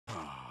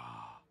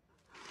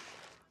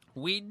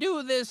We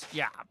do this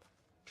job.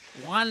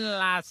 One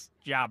last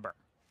jobber.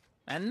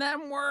 And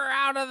then we're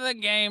out of the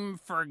game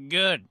for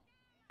good.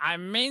 I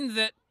means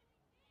it.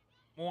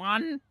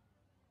 One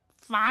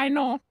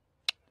final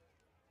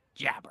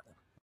jabber.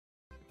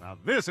 Now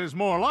this is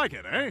more like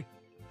it, eh?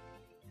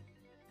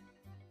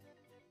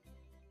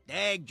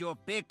 Take your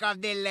pick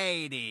of the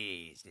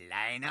ladies.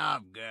 Line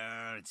up,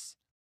 girls.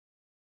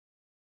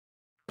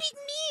 Pick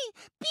me!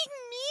 Pick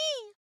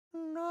me!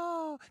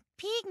 No,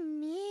 pick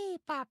me,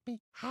 papi.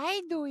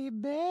 I do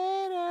it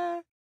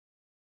better.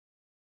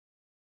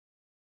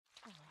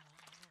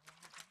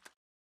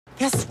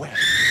 Guess what?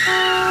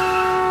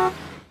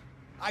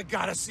 I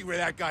gotta see where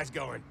that guy's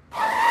going.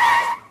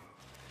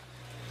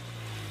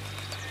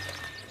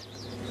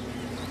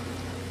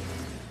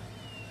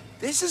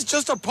 This is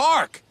just a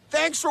park.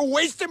 Thanks for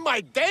wasting my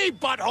day,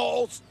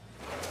 buttholes!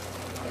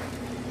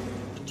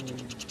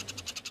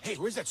 Hey,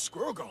 where's that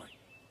squirrel going?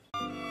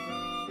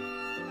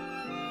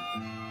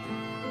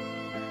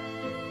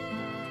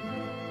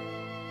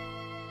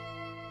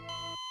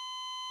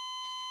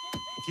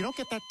 If you don't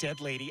get that dead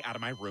lady out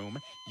of my room,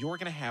 you're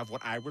gonna have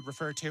what I would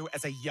refer to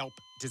as a Yelp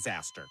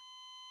disaster.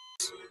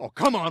 Oh,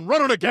 come on,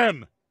 run it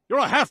again! You're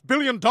a $500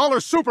 million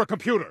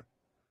supercomputer!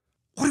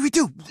 What do we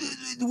do?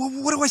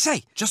 What do I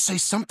say? Just say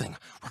something.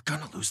 We're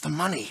gonna lose the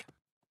money.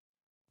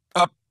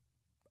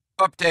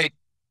 Updating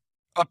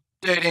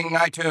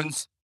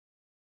iTunes.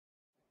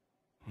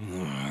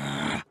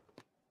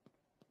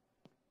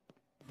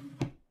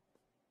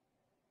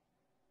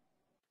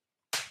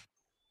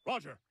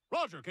 Roger,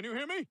 can you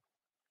hear me?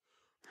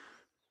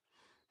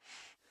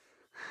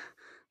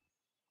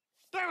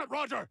 Damn it,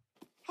 Roger!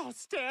 Oh,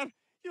 Stan,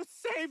 you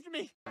saved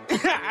me!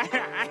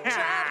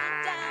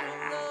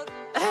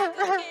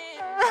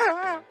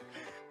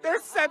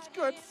 They're such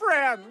good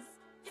friends.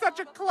 Such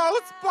a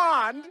close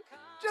bond.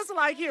 Just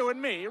like you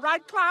and me,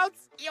 right,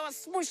 Clouds? You're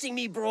smooshing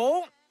me,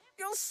 bro.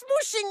 You're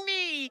smooshing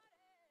me.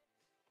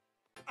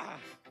 I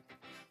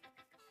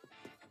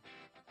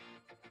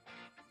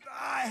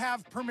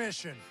have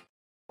permission.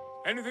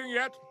 Anything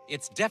yet?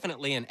 It's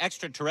definitely an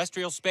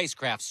extraterrestrial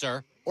spacecraft,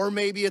 sir. Or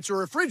maybe it's a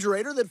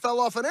refrigerator that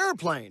fell off an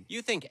airplane.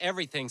 You think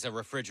everything's a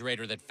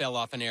refrigerator that fell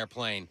off an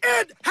airplane.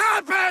 It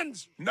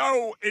happens!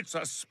 No, it's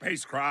a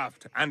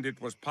spacecraft, and it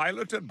was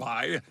piloted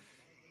by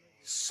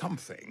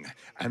something.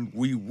 And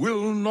we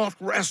will not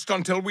rest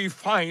until we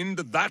find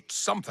that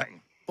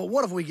something. But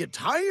what if we get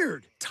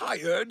tired?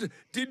 Tired?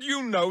 Did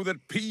you know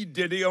that P.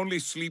 Diddy only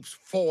sleeps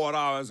 4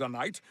 hours a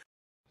night?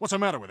 What's the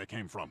matter where they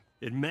came from?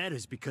 It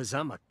matters because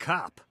I'm a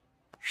cop.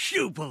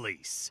 Shoe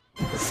police!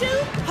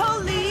 Shoe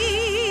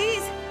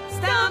police!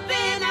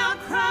 Stomping out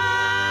crime!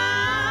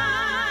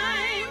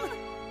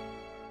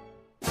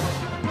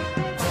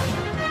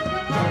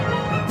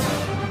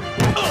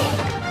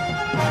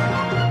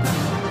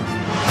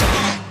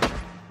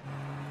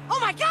 Oh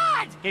my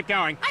God! Keep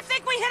going. I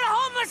think we hit a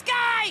homeless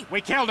guy! We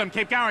killed him.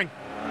 Keep going.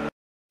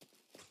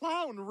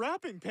 Clown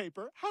wrapping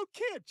paper? How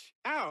kitsch.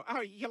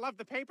 Oh, you love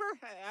the paper?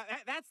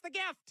 That's the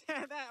gift.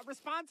 The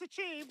response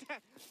achieved.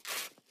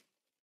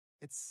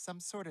 It's some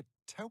sort of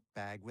tote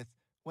bag with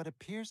what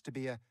appears to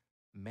be a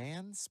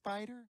man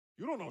spider?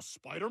 You don't know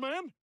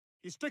Spider-Man?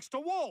 He sticks to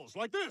walls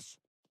like this.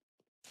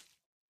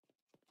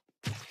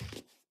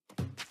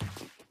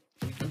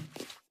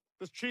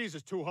 This cheese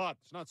is too hot.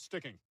 It's not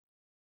sticking.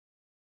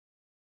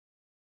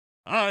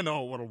 I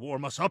know what'll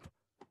warm us up.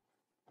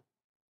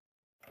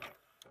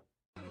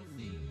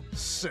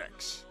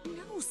 6.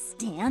 No,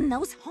 Stan,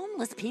 those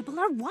homeless people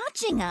are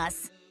watching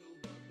us.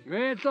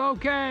 It's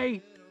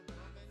okay.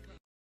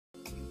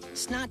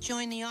 Snot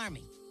joined the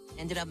Army.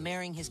 Ended up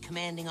marrying his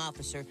commanding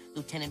officer,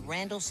 Lieutenant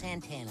Randall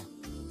Santana.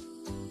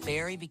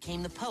 Barry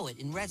became the poet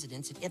in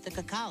residence at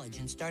Ithaca College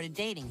and started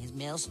dating his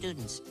male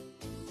students.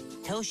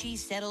 Toshi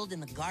settled in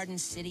the garden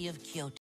city of Kyoto.